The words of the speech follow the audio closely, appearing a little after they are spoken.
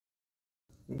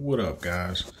What up,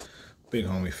 guys? Big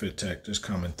homie Fit Tech just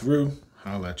coming through.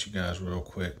 I'll let you guys real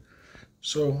quick.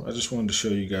 So I just wanted to show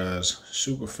you guys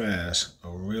super fast a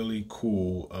really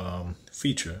cool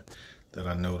feature that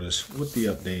I noticed with the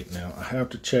update. Now I have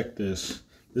to check this.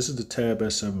 This is the Tab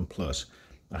S7 Plus.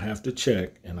 I have to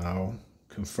check and I'll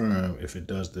confirm if it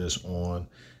does this on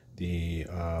the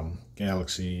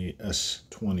Galaxy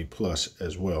S20 Plus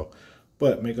as well.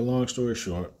 But make a long story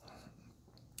short,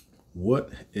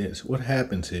 what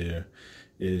happens here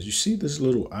is you see this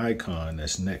little icon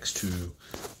that's next to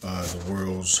the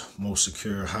world's most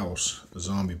secure house, the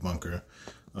zombie bunker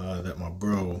that my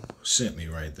bro sent me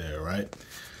right there, right?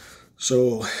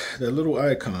 So that little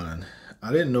icon,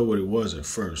 I didn't know what it was at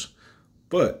first,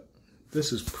 but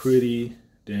this is pretty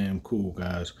damn cool,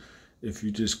 guys. If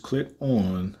you just click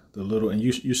on the little, and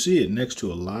you see it next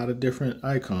to a lot of different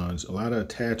icons, a lot of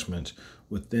attachments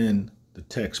within the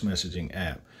text messaging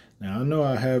app. Now, I know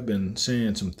I have been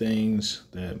saying some things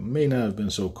that may not have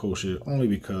been so kosher, only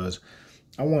because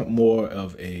I want more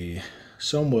of a,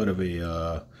 somewhat of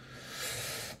a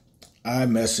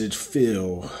iMessage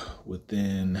feel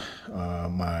within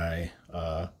my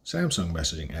Samsung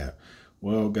messaging app.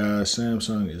 Well, guys,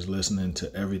 Samsung is listening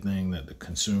to everything that the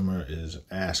consumer is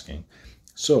asking.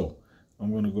 So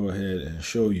I'm going to go ahead and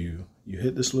show you. You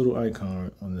hit this little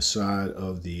icon on the side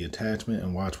of the attachment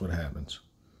and watch what happens.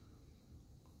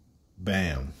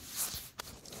 Bam.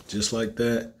 Just like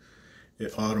that,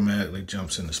 it automatically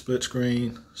jumps into split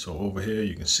screen. So over here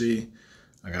you can see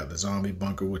I got the zombie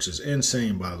bunker, which is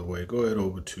insane, by the way. Go ahead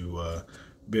over to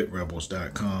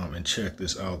witht.com and check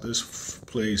this out. This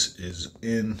place is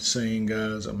insane,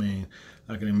 guys. I mean,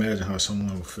 I can imagine how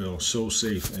someone would feel so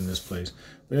safe in this place.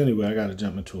 But anyway, I got to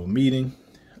jump into a meeting.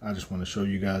 I just want to show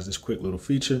you guys this quick little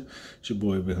feature. It's your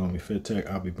boy, Big Homie Fit Tech.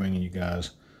 I'll be bringing you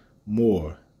guys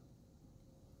more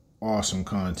awesome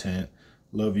content.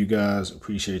 Love you guys.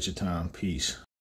 Appreciate your time. Peace.